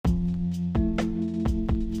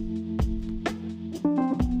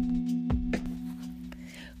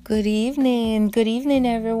Good evening,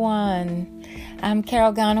 everyone. I'm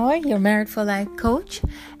Carol Ganor, your Married for Life coach,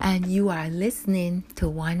 and you are listening to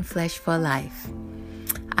One Flesh for Life.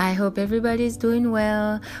 I hope everybody's doing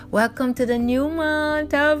well. Welcome to the new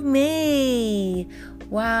month of May.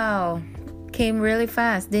 Wow, came really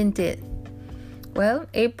fast, didn't it? Well,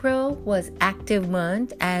 April was active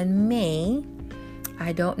month, and May,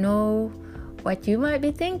 I don't know what you might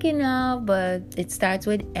be thinking of, but it starts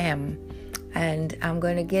with M. And I'm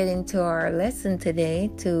going to get into our lesson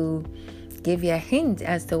today to give you a hint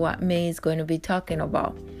as to what May is going to be talking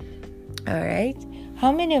about. All right.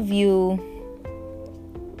 How many of you,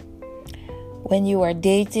 when you were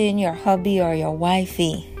dating your hubby or your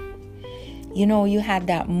wifey, you had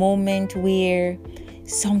that moment where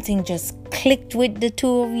something just clicked with the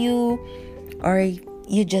two of you, or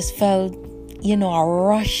you just felt, a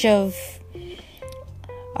rush of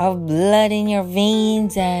blood in your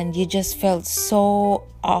veins, and you just felt so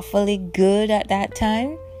awfully good at that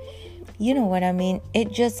time? You know what I mean?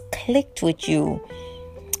 It just clicked with you,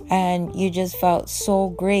 and you just felt so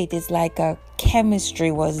great. It's like a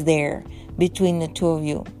chemistry was there between the two of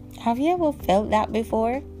you. Have you ever felt that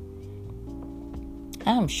before?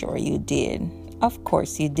 I'm sure you did. Of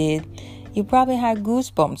course you did. You probably had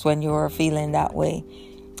goosebumps when you were feeling that way.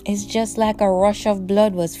 It's just like a rush of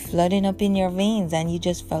blood was flooding up in your veins, and you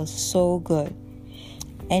just felt so good.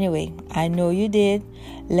 Anyway, I know you did.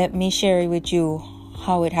 Let me share with you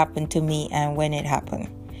how it happened to me and when it happened.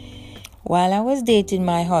 While I was dating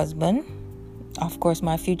my husband, of course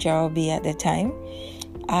my future hubby at the time,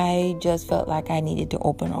 I just felt like I needed to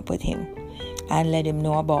open up with him and let him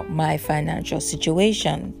know about my financial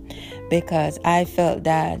situation, because I felt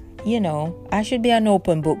that I should be an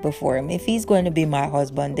open book before him. If he's going to be my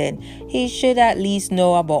husband, then he should at least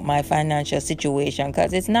know about my financial situation,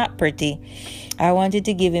 because it's not pretty. I wanted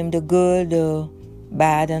to give him the good, the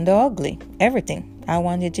bad, and the ugly. Everything. I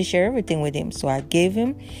wanted to share everything with him. So I gave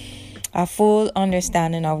him a full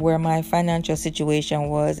understanding of where my financial situation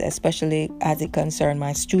was, especially as it concerned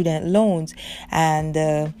my student loans and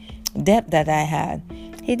the debt that I had.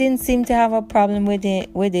 He didn't seem to have a problem with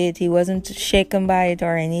it. He wasn't shaken by it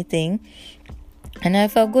or anything. And I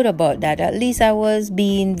felt good about that. At least I was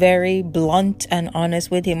being very blunt and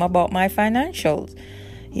honest with him about my financials.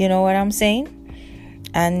 You know what I'm saying?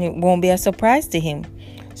 And it won't be a surprise to him.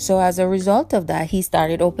 So as a result of that, he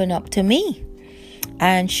started opening up to me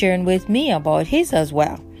and sharing with me about his as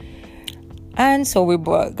well. And so we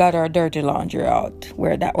got our dirty laundry out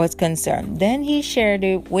where that was concerned. Then he shared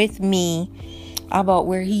it with me about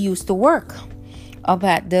where he used to work up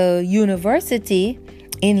at the university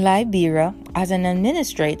in Liberia as an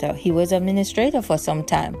administrator. He was administrator for some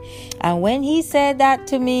time. And when he said that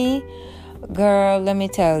to me, girl, let me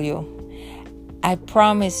tell you, I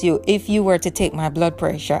promise you, if you were to take my blood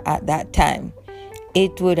pressure at that time,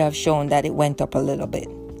 it would have shown that it went up a little bit.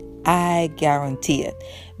 I guarantee it,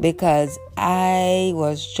 because I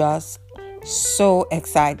was just so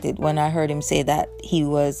excited when I heard him say that he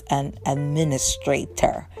was an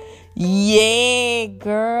administrator. Yay,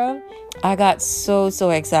 girl. I got so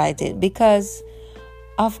excited, because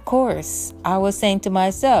of course I was saying to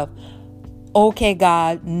myself, okay,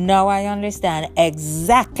 God, now I understand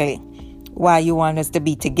exactly why you want us to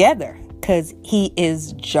be together, because he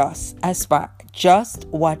is just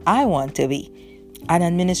what I want to be, an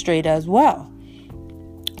administrator as well.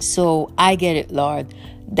 So I get it, Lord.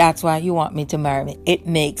 That's why you want me to marry me. It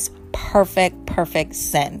makes perfect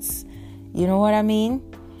sense. You know what I mean?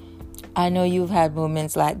 I know you've had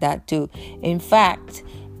moments like that too. In fact,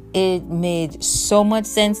 it made so much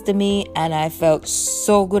sense to me, and I felt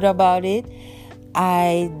so good about it.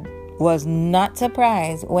 I was not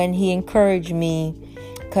surprised when he encouraged me,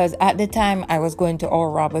 because at the time I was going to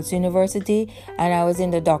Oral Roberts University, and I was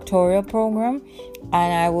in the doctoral program,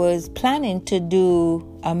 and I was planning to do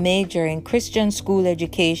a major in Christian school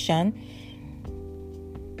education.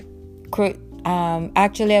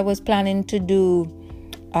 Actually, I was planning to do,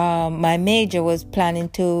 my major was planning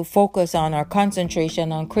to focus on or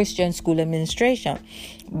concentration on Christian school administration.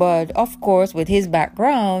 But of course, with his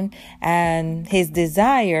background and his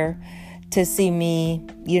desire to see me,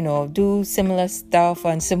 do similar stuff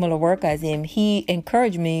and similar work as him, he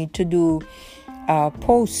encouraged me to do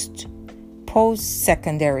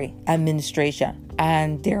post-secondary administration.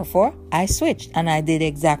 And therefore, I switched and I did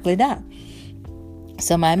exactly that.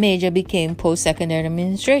 So my major became post-secondary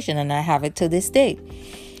administration, and I have it to this day.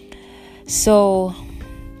 So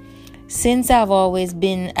since I've always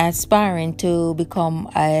been aspiring to become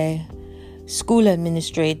a school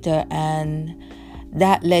administrator, and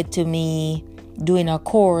that led to me doing a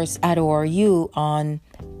course at ORU on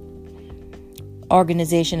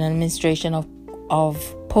organization and administration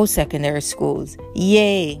of post-secondary schools.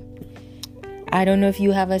 Yay! I don't know if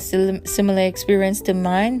you have a similar experience to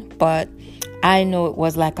mine, but I know it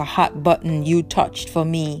was like a hot button you touched for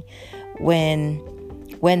me when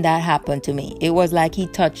that happened to me. It was like he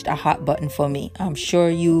touched a hot button for me. I'm sure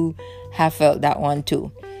you have felt that one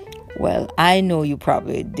too. Well, I know you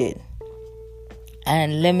probably did.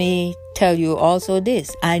 And let me tell you also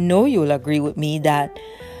this. I know you'll agree with me that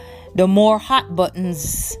the more hot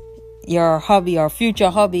buttons your hubby or future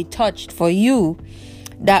hubby touched for you,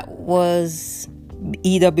 that was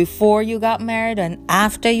either before you got married and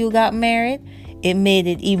after you got married, it made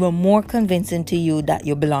it even more convincing to you that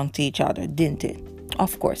you belong to each other, didn't it?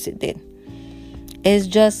 Of course it did. It's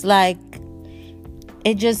just like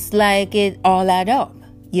it all add up,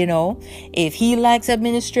 you know. If he likes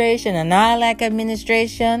administration and I like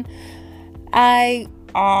administration,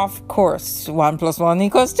 of course, 1 + 1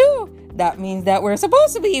 = 2. That means that we're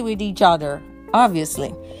supposed to be with each other,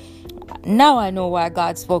 obviously. Now I know why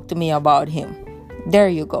God spoke to me about him. There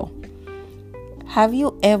you go. Have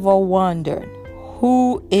you ever wondered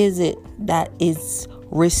who is it that is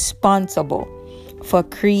responsible for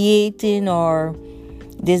creating or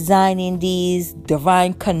designing these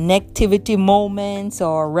divine connectivity moments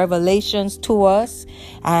or revelations to us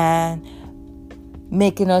and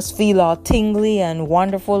making us feel all tingly and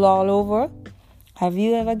wonderful all over? Have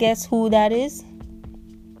you ever guessed who that is?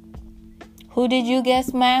 Who did you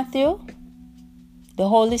guess, Matthew? The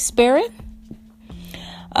Holy Spirit?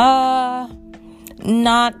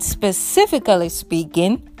 Not specifically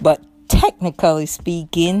speaking, but technically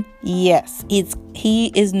speaking, yes.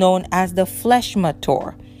 He is known as the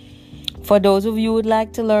Fleshmator. For those of you who would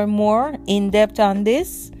like to learn more in depth on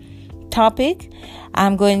this topic,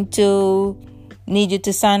 I'm going to need you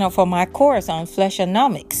to sign up for my course on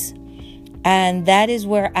Fleshonomics. And that is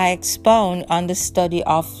where I expound on the study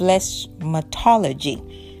of fleshmatology,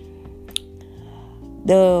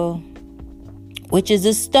 which is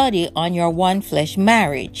a study on your one flesh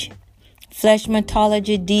marriage.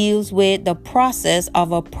 Fleshmatology deals with the process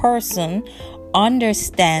of a person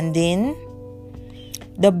understanding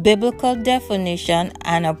the biblical definition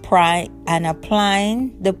and applying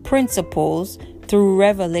the principles through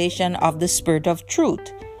revelation of the Spirit of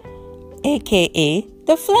Truth, aka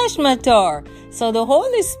the Fleshmator. So the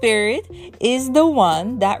Holy Spirit is the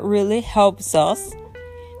one that really helps us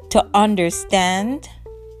to understand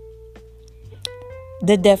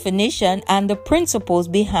the definition and the principles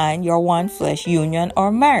behind your one flesh union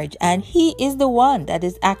or marriage. And he is the one that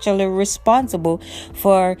is actually responsible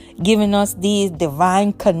for giving us these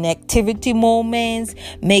divine connectivity moments,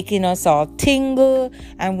 making us all tingle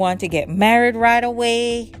and want to get married right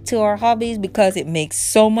away to our hobbies, because it makes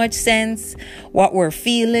so much sense. What we're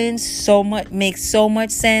feeling makes so much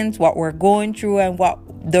sense. What we're going through and what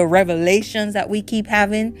the revelations that we keep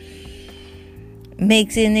having,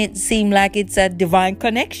 making it seem like it's a divine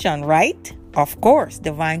connection, right? Of course,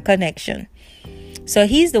 divine connection. So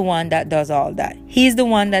he's the one that does all that. He's the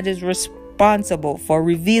one that is responsible for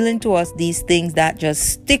revealing to us these things that just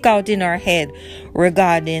stick out in our head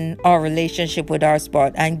regarding our relationship with our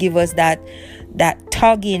spouse, and give us that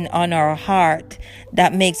tugging on our heart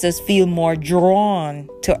that makes us feel more drawn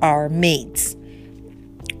to our mates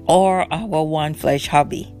or our one flesh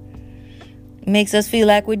hubby. Makes us feel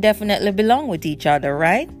like we definitely belong with each other,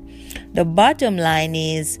 right? The bottom line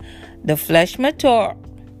is the Fleshmator,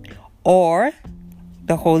 or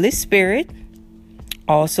the Holy Spirit,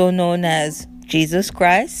 also known as Jesus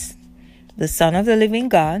Christ, the Son of the living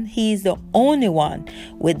God. He is the only one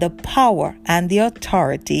with the power and the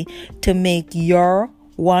authority to make your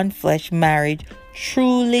one flesh marriage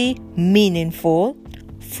truly meaningful,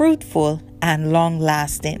 fruitful, and long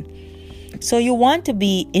lasting. So you want to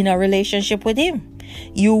be in a relationship with him.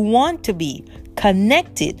 You want to be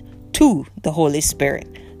connected to the Holy Spirit,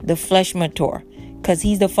 the Fleshmator, because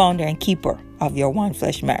he's the founder and keeper of your one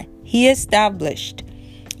flesh marriage. He established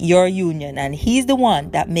your union, and he's the one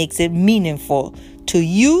that makes it meaningful to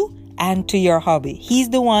you and to your hubby. He's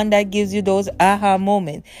the one that gives you those aha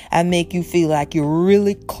moments and make you feel like you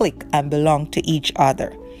really click and belong to each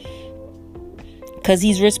other, because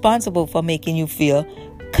he's responsible for making you feel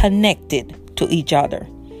connected to each other.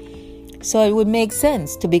 So it would make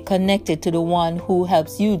sense to be connected to the one who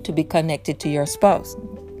helps you to be connected to your spouse.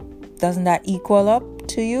 Doesn't that equal up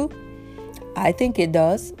to you? I think it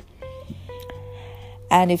does.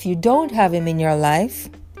 And if you don't have him in your life,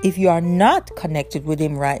 if you are not connected with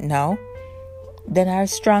him right now, then I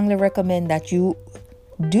strongly recommend that you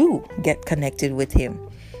do get connected with him.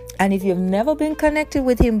 And if you've never been connected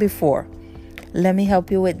with him before, let me help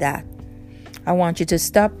you with that. I want you to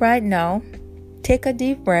stop right now take a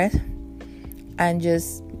deep breath and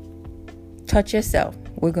just touch yourself.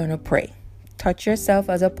 We're going to pray. Touch yourself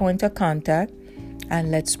as a point of contact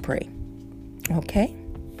and let's pray. Okay?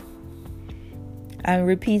 And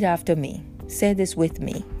repeat after me. Say this with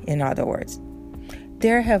me, in other words.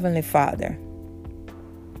 Dear Heavenly Father,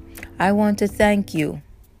 I want to thank you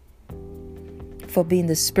for being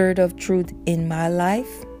the Spirit of truth in my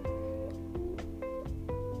life.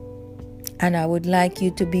 And I would like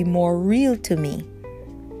you to be more real to me.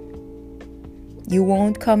 You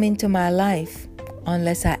won't come into my life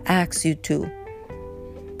unless I ask you to.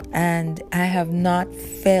 And I have not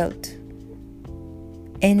felt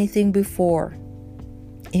anything before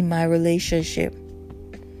in my relationship.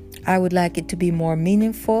 I would like it to be more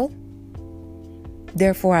meaningful.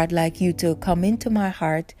 Therefore, I'd like you to come into my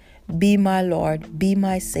heart, be my Lord, be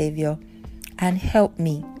my Savior, and help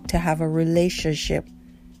me to have a relationship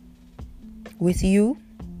with you,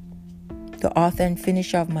 the author and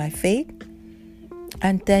finisher of my faith.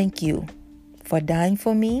 And thank you for dying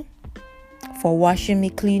for me, for washing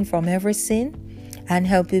me clean from every sin, and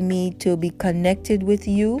helping me to be connected with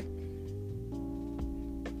you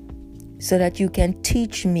so that you can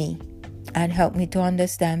teach me and help me to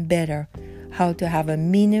understand better how to have a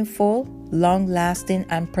meaningful, long-lasting,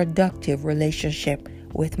 and productive relationship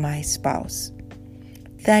with my spouse.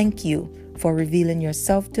 Thank you for revealing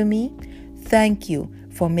yourself to me. Thank you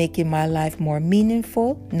for making my life more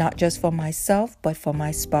meaningful, not just for myself, but for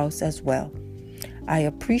my spouse as well. I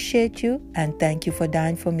appreciate you and thank you for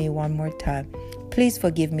dying for me one more time. Please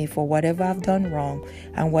forgive me for whatever I've done wrong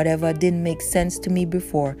and whatever didn't make sense to me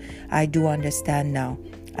before. I do understand now.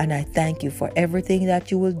 And I thank you for everything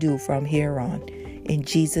that you will do from here on. In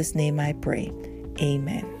Jesus' name I pray.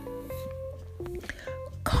 Amen.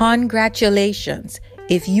 Congratulations.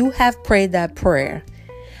 If you have prayed that prayer,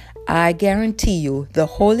 I guarantee you the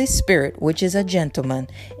Holy Spirit, which is a gentleman,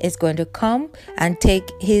 is going to come and take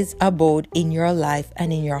his abode in your life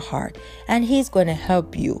and in your heart. And he's going to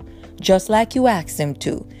help you, just like you asked him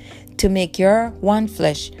to make your one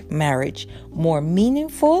flesh marriage more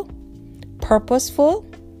meaningful, purposeful,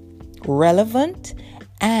 relevant,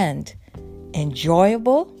 and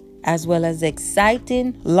enjoyable, as well as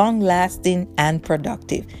exciting, long-lasting, and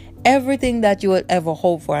productive. Everything that you will ever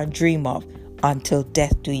hope for and dream of until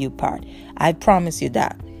death do you part. I promise you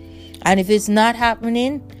that. And if it's not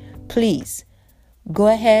happening, please go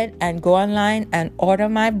ahead and go online and order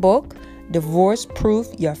my book, Divorce Proof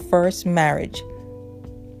Your First Marriage.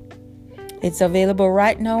 It's available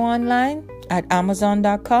right now online at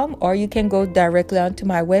Amazon.com, or you can go directly onto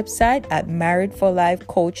my website at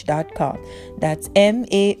marriedforlifecoach.com. That's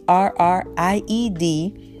MARRIED,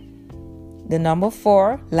 the number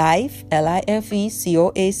 4, life,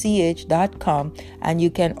 LIFECOACH.com, and you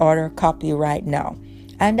can order a copy right now.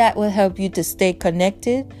 And that will help you to stay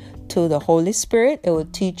connected to the Holy Spirit. It will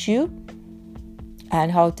teach you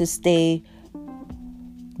and how to stay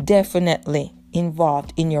definitely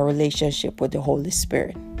involved in your relationship with the Holy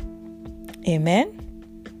Spirit. Amen.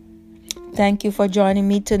 Thank you for joining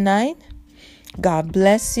me tonight. God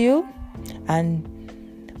bless you. And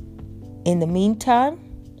in the meantime,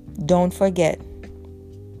 don't forget,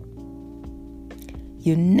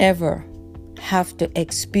 you never have to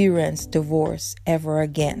experience divorce ever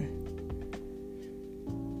again.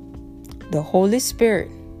 The Holy Spirit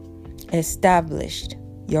established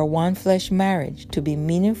your one flesh marriage to be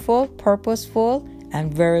meaningful, purposeful,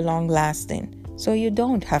 and very long lasting. So you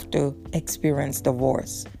don't have to experience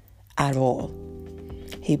divorce at all.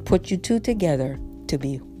 He put you two together to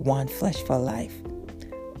be one flesh for life.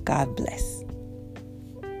 God bless.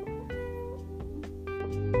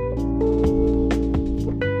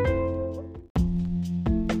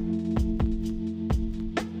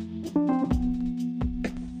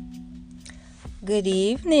 Good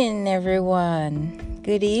evening, everyone.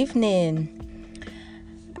 Good evening.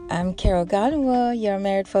 I'm Carol Ganwa, your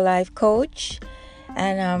Married for Life coach,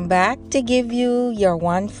 and I'm back to give you your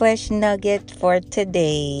one flesh nugget for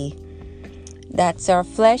today. That's our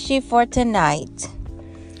fleshy for tonight.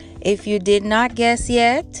 If you did not guess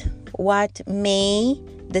yet, what May,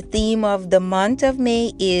 the theme of the month of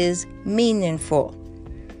May, is meaningful.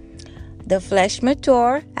 The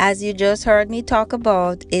Fleshmator, as you just heard me talk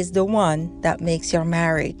about, is the one that makes your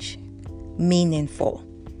marriage meaningful.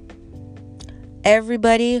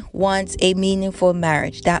 Everybody wants a meaningful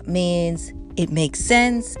marriage. That means it makes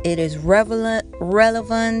sense. It is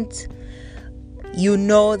relevant. You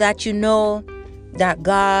know that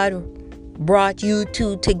God brought you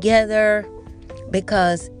two together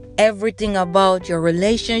because everything about your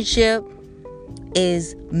relationship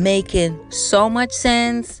is making so much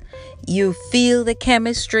sense. You feel the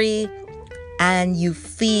chemistry and you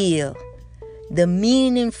feel the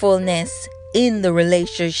meaningfulness in the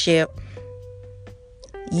relationship,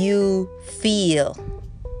 you feel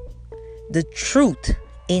the truth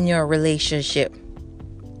in your relationship.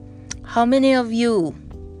 How many of you,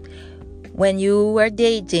 when you were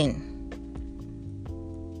dating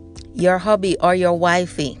your hubby or your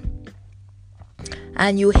wifey,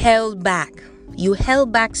 and you held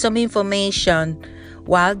back some information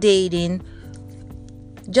while dating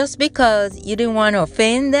just because you didn't want to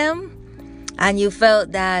offend them, and you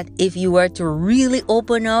felt that if you were to really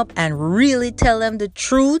open up and really tell them the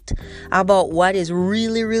truth about what is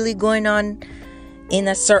really, really going on in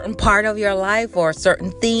a certain part of your life or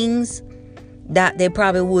certain things, that they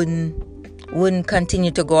probably wouldn't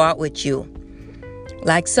continue to go out with you.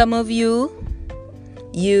 Like some of you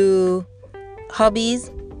hubbies,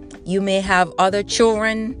 you may have other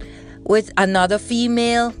children with another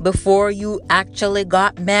female before you actually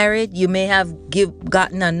got married. You may have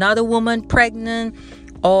gotten another woman pregnant,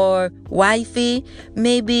 or wifey.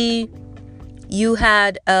 Maybe you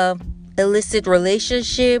had a illicit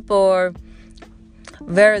relationship or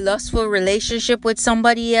very lustful relationship with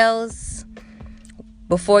somebody else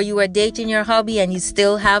before you were dating your hubby, and you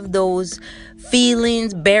still have those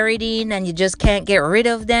feelings buried in and you just can't get rid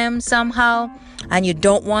of them somehow, and you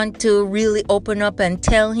don't want to really open up and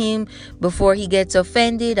tell him before he gets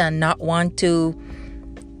offended and not want to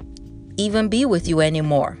even be with you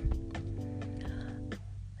anymore.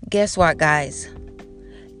 Guess what, guys?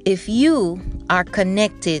 If you are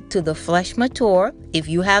connected to the Fleshmator, if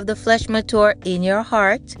you have the Fleshmator in your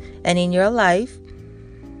heart and in your life,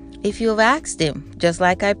 if you've asked him, just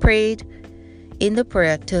like I prayed in the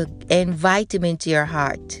prayer, to invite him into your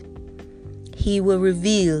heart, he will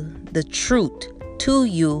reveal the truth to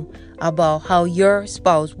you about how your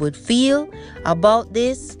spouse would feel about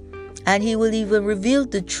this, and he will even reveal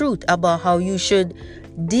the truth about how you should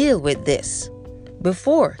deal with this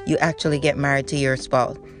before you actually get married to your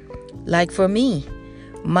spouse. Like for me,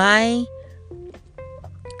 my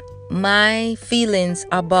feelings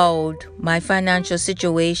about my financial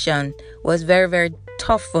situation was very, very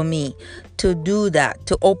tough for me to do that,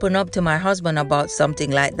 to open up to my husband about something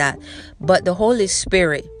like that. But the Holy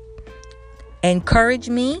Spirit encouraged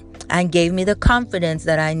me and gave me the confidence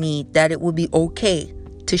that I need, that it would be okay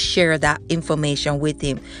to share that information with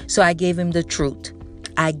him. So I gave him the truth.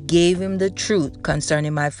 I gave him the truth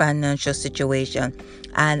concerning my financial situation,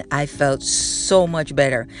 and I felt so much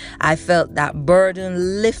better. I felt that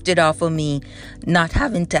burden lifted off of me, not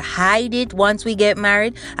having to hide it once we get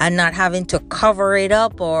married, and not having to cover it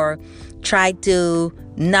up or try to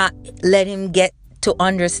not let him get to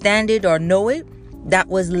understand it or know it. That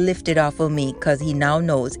was lifted off of me because he now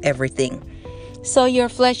knows everything. So your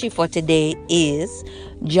fleshy for today is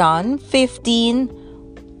John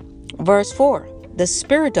 15 verse 4. The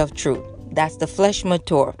Spirit of Truth. That's the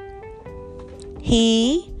Fleshmator.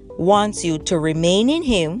 He wants you to remain in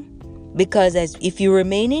him, because if you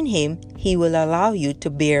remain in him, he will allow you to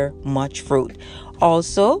bear much fruit.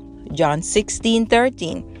 Also, John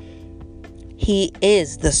 16:13. He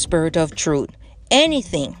is the Spirit of Truth.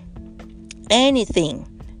 Anything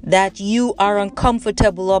that you are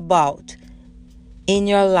uncomfortable about in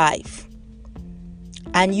your life,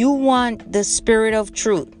 and you want the Spirit of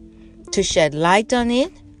Truth to shed light on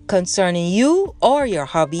it concerning you or your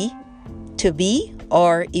hubby to be,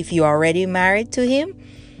 or if you're already married to him,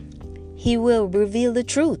 he will reveal the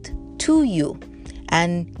truth to you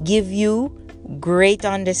and give you great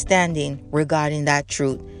understanding regarding that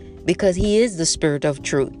truth, because he is the Spirit of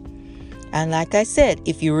Truth. And like I said,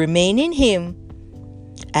 if you remain in him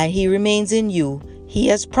and he remains in you, he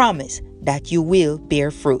has promised that you will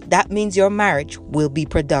bear fruit. That means your marriage will be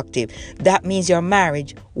productive. That means your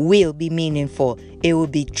marriage will be meaningful. It will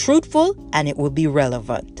be truthful and it will be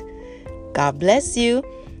relevant. God bless you,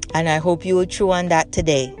 and I hope you will chew on that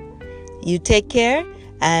today. You take care,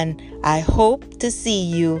 and I hope to see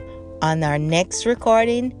you on our next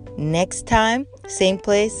recording next time, same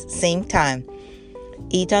place, same time.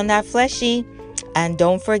 Eat on that fleshy, and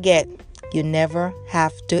don't forget, you never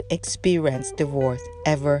have to experience divorce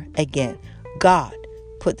ever again. God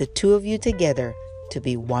put the two of you together to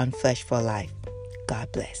be one flesh for life. God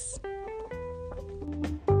bless.